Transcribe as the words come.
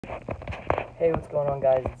Hey, what's going on,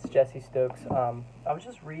 guys? It's Jesse Stokes. I was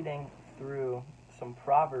just reading through some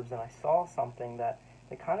Proverbs and I saw something that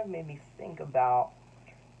kind of made me think about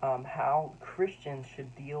how Christians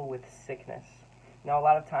should deal with sickness. Now, a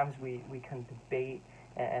lot of times we can debate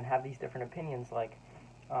and have these different opinions like,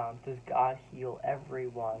 does God heal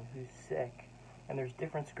everyone who's sick? And there's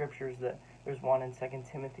different scriptures there's one in 2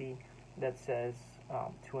 Timothy that says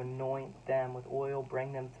to anoint them with oil,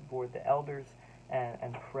 bring them toward the elders,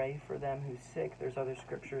 and pray for them who's sick. There's other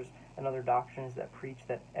scriptures and other doctrines that preach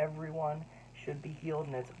that everyone should be healed,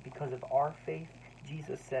 and it's because of our faith.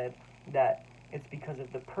 Jesus said that it's because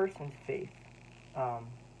of the person's faith.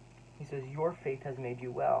 He says, your faith has made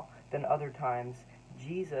you well. Then other times,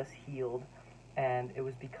 Jesus healed, and it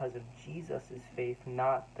was because of Jesus' faith,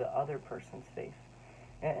 not the other person's faith.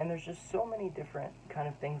 And there's just so many different kind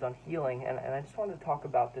of things on healing, and I just wanted to talk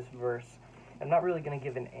about this verse. I'm not really going to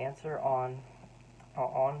give an answer on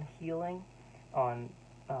healing, on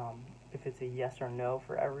if it's a yes or no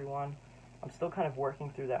for everyone. I'm still kind of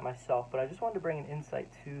working through that myself, but I just wanted to bring an insight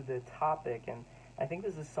to the topic, and I think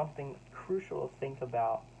this is something crucial to think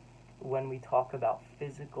about when we talk about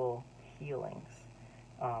physical healings.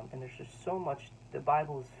 And there's just so much, the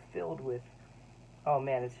Bible is filled with, oh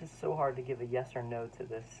man, it's just so hard to give a yes or no to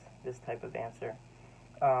this type of answer.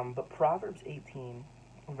 But Proverbs 18,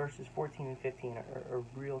 verses 14 and 15 are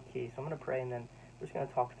real key. So I'm going to pray, and then we're just going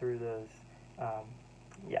to talk through those.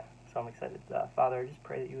 So I'm excited. Father, I just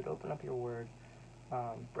pray that you would open up your word,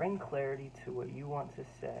 bring clarity to what you want to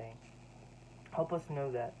say. Help us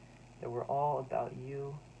know that we're all about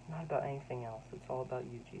you, not about anything else. It's all about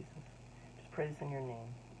you, Jesus. Just pray this in your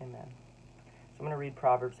name. Amen. So I'm going to read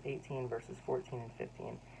Proverbs 18, verses 14 and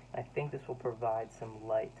 15. I think this will provide some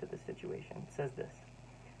light to the situation. It says this: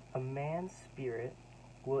 a man's spirit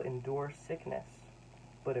will endure sickness,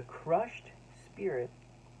 but a crushed spirit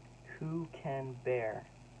who can bear?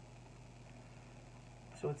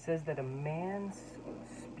 So it says that a man's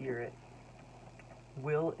spirit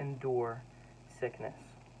will endure sickness.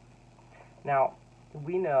 Now,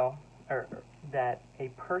 we know that a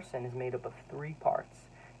person is made up of three parts.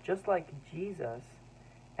 Just like Jesus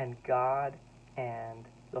and God and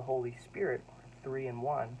the Holy Spirit are three in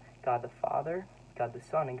one. God the Father, God the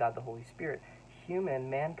Son, and God the Holy Spirit.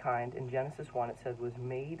 Mankind, in Genesis 1, it says, was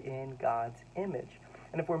made in God's image.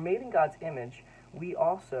 And if we're made in God's image, we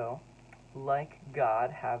also, like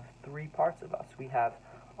God, have three parts of us. We have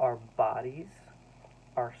our bodies,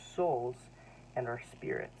 our souls, and our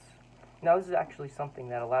spirits. Now, this is actually something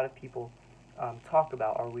that a lot of people talk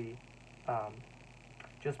about. Are we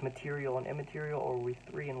just material and immaterial, or are we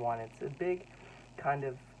three in one? It's a big kind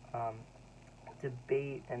of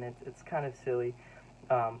debate, and it's kind of silly.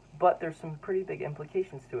 But there's some pretty big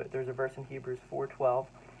implications to it. There's a verse in Hebrews 4:12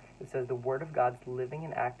 that says, the word of God's living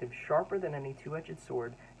and active, sharper than any two-edged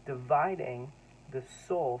sword, dividing the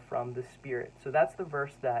soul from the spirit. So that's the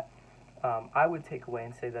verse that I would take away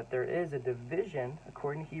and say that there is a division,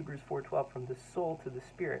 according to Hebrews 4:12, from the soul to the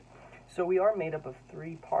spirit. So we are made up of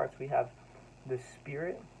three parts. We have the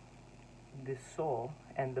spirit, the soul,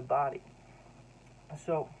 and the body.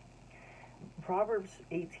 So Proverbs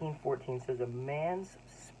 18:14 says, a man's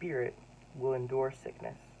spirit will endure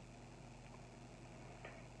sickness.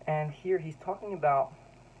 And here he's talking about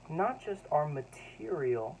not just our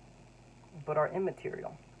material, but our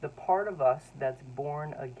immaterial, the part of us that's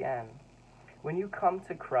born again. When you come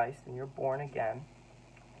to Christ and you're born again,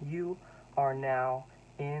 you are now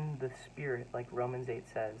in the Spirit, like Romans 8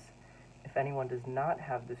 says. If anyone does not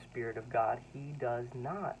have the Spirit of God, he does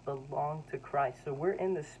not belong to Christ. So we're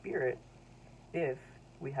in the Spirit if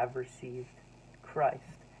we have received Christ.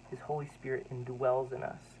 His Holy Spirit indwells in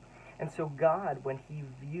us. And so God, when he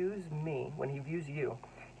views me, when he views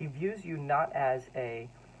you not as a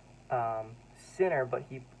sinner, but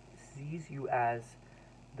he sees you as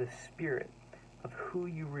the Spirit of who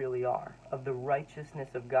you really are, of the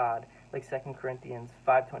righteousness of God. Like 2 Corinthians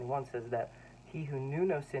 5:21 says that he who knew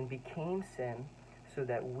no sin became sin so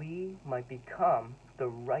that we might become the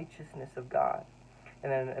righteousness of God.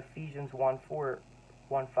 And then Ephesians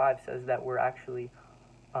 1:5 says that we're actually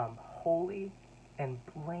holy and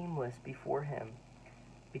blameless before him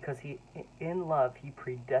because in love he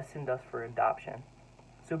predestined us for adoption.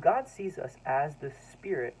 So God sees us as the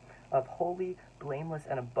spirit of holy, blameless,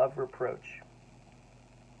 and above reproach.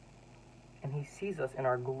 And he sees us in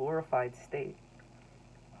our glorified state.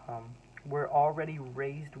 We're already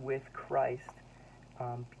raised with Christ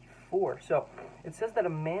before. So it says that a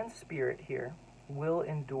man's spirit here will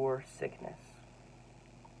endure sickness.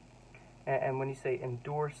 And when you say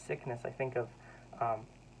endure sickness, I think of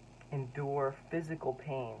endure physical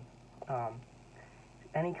pain.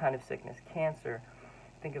 any kind of sickness, cancer.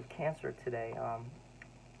 Think of cancer today.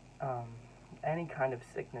 Any kind of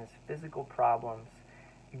sickness, physical problems,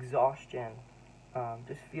 exhaustion,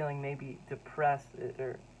 just feeling maybe depressed,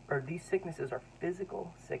 or these sicknesses are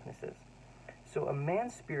physical sicknesses. So a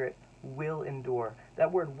man's spirit will endure.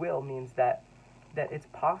 That word will means that it's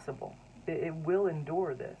possible. It will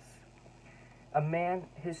endure this. A man,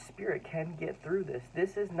 his spirit can get through this.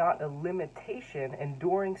 This is not a limitation,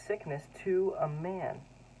 enduring sickness, to a man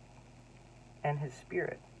and his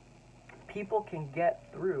spirit. People can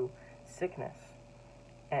get through sickness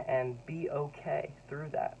and be okay through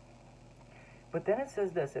that. But then it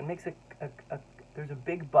says this, it makes there's a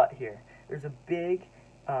big but here. There's a big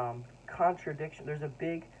contradiction. There's a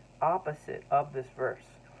big opposite of this verse.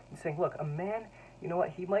 It's saying, look, a man, you know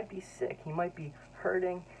what, he might be sick, he might be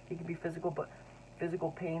hurting, he could be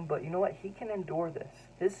physical pain, but you know what, he can endure this.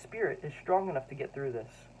 His spirit is strong enough to get through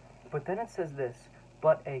this. But then it says this,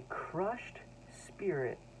 but a crushed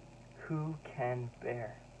spirit who can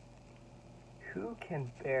bear? Who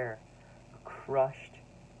can bear a crushed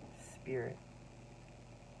spirit?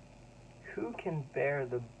 Who can bear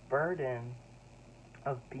the burden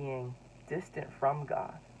of being distant from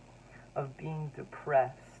God, of being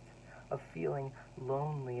depressed, of feeling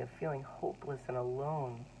lonely, of feeling hopeless and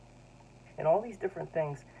alone, and all these different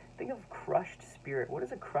things? Think of crushed spirit. What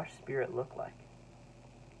does a crushed spirit look like?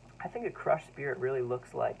 I think a crushed spirit really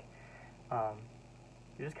looks like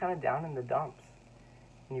you're just kind of down in the dumps,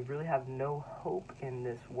 and you really have no hope in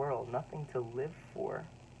this world, nothing to live for.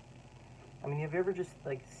 I mean, have you ever just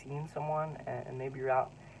like seen someone, and maybe you're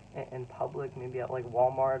out in public, maybe at like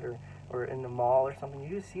Walmart or in the mall or something,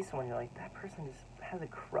 you just see someone, you're like, that person just has a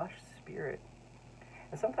crushed spirit.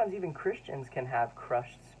 And sometimes even Christians can have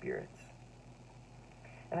crushed spirits.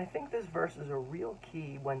 And I think this verse is a real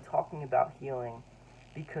key when talking about healing,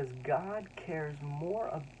 because God cares more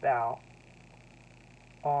about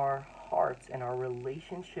our hearts and our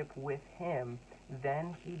relationship with Him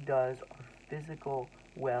than He does our physical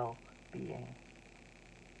well-being.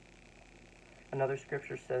 Another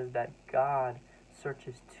scripture says that God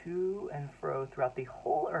searches to and fro throughout the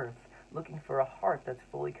whole earth, looking for a heart that's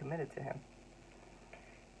fully committed to Him.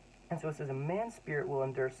 And so it says, a man's spirit will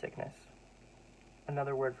endure sickness.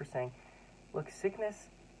 Another word for saying, look, sickness,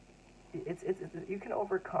 it's you can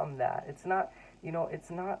overcome that. It's not,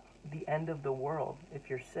 it's not the end of the world if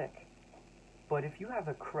you're sick. But if you have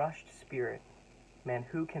a crushed spirit, man,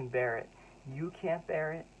 who can bear it? You can't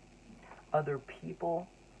bear it. Other people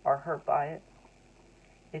are hurt by it.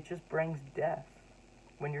 It just brings death.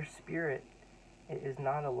 When your spirit is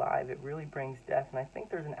not alive, it really brings death. And I think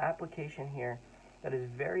there's an application here that is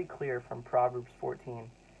very clear from Proverbs 14,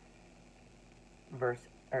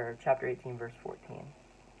 chapter 18, verse 14.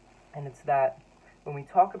 And it's that when we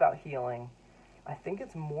talk about healing, I think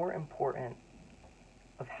it's more important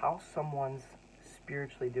of how someone's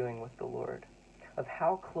spiritually doing with the Lord, of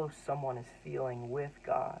how close someone is feeling with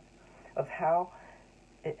God, of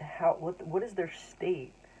what is their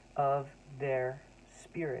state of their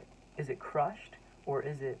spirit. Is it crushed or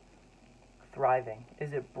is it thriving?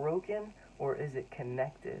 Is it broken or is it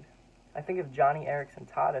connected? I think of Johnny Erickson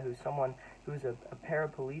Tada, who's someone who's a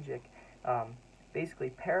paraplegic, basically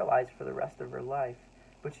paralyzed for the rest of her life.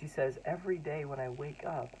 But she says, every day when I wake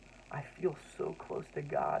up, I feel so close to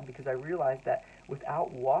God, because I realize that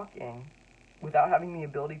without having the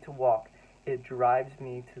ability to walk, it drives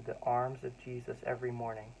me to the arms of Jesus every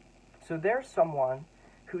morning. So there's someone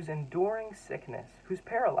who's enduring sickness, who's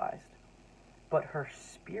paralyzed, but her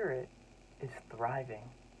spirit is thriving.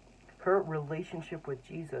 Her relationship with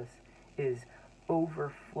Jesus is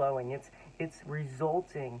overflowing. It's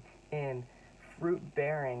resulting in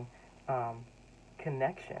fruit-bearing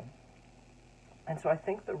connection. And so I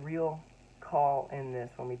think the real call in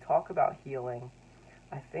this, when we talk about healing,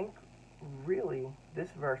 I think really this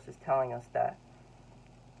verse is telling us that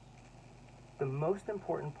the most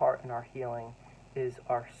important part in our healing is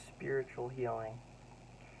our spiritual healing,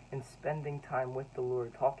 and spending time with the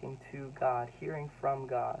Lord, talking to God, hearing from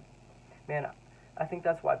God. Man, I think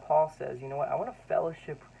that's why Paul says, you know what, I want to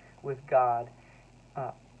fellowship with God.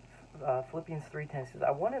 Philippians 3:10 says,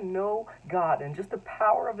 I want to know God and just the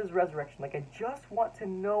power of His resurrection. Like, I just want to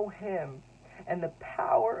know Him and the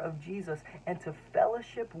power of Jesus, and to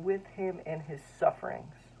fellowship with Him in His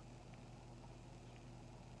sufferings,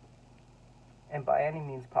 and by any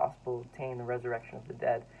means possible obtain the resurrection of the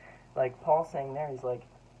dead. Like Paul's saying there, he's like,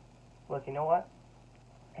 look, you know what?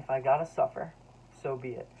 If I gotta suffer, so be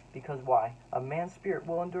it. Because why? A man's spirit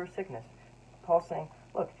will endure sickness. Paul's saying,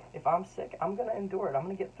 look, if I'm sick, I'm going to endure it. I'm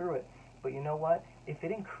going to get through it. But you know what? If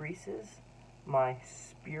it increases my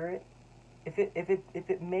spirit if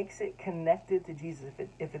it makes it connected to Jesus,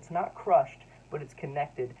 if it's not crushed but it's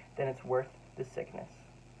connected, then it's worth the sickness.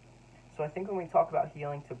 So I think when we talk about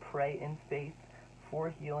healing, to pray in faith for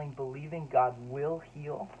healing, believing God will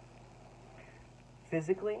heal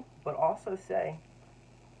physically, but also say,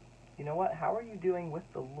 you know what, how are you doing with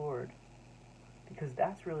the Lord? Because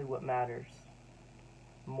that's really what matters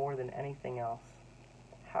more than anything else.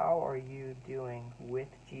 How are you doing with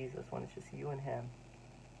Jesus when it's just you and him?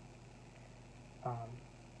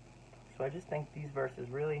 So I just think these verses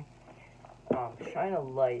really shine a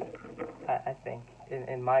light, I think,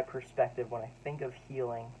 in my perspective when I think of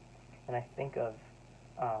healing and I think of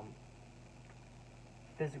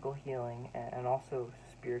physical healing and also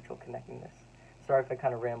spiritual connectedness. Sorry if I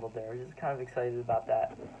kind of rambled there. I was just kind of excited about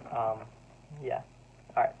that. Yeah.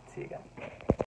 All right. See you guys.